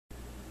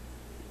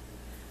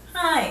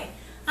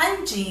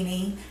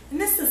Jeannie, and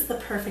this is the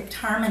Perfect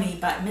Harmony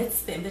Bat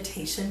Mitzvah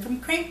invitation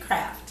from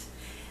Craft.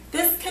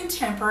 This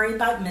contemporary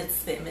Bat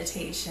Mitzvah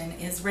invitation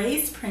is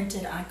raised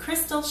printed on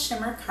crystal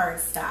shimmer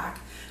cardstock,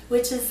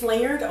 which is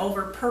layered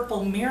over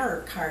purple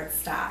mirror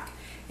cardstock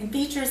and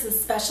features a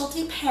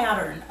specialty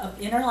pattern of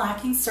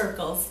interlocking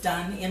circles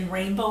done in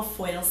rainbow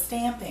foil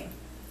stamping.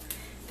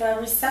 The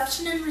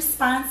reception and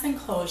response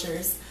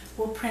enclosures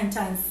will print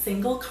on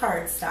single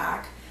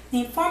cardstock. The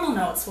informal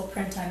notes will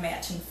print on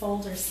matching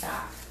folder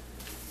stock.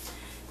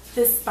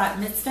 This Bat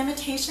Mitzvah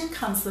invitation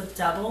comes with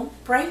double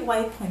bright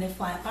white pointed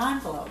flap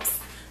envelopes.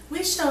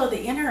 We show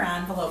the inner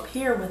envelope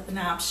here with an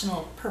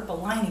optional purple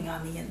lining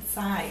on the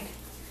inside.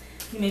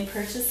 You may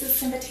purchase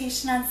this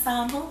invitation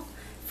ensemble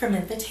from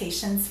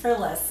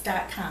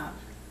invitationsforless.com.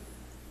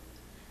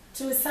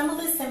 To assemble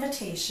this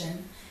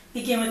invitation,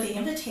 begin with the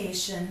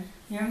invitation,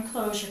 your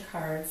enclosure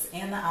cards,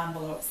 and the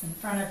envelopes in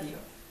front of you.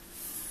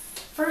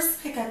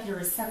 First, pick up your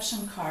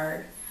reception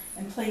card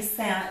and place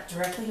that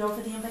directly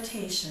over the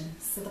invitation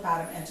so the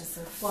bottom edges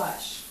are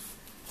flush.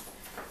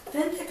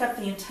 Then pick up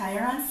the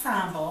entire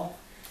ensemble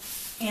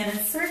and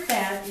insert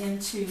that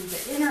into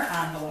the inner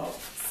envelope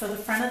so the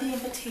front of the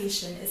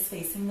invitation is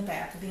facing the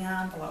back of the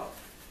envelope.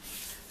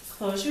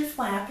 Close your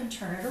flap and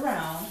turn it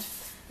around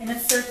and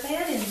insert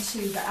that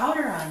into the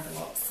outer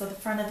envelope so the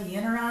front of the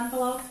inner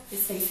envelope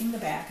is facing the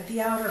back of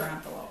the outer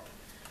envelope.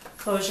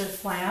 Close your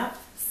flap,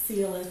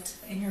 seal it,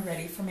 and you're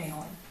ready for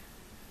mailing.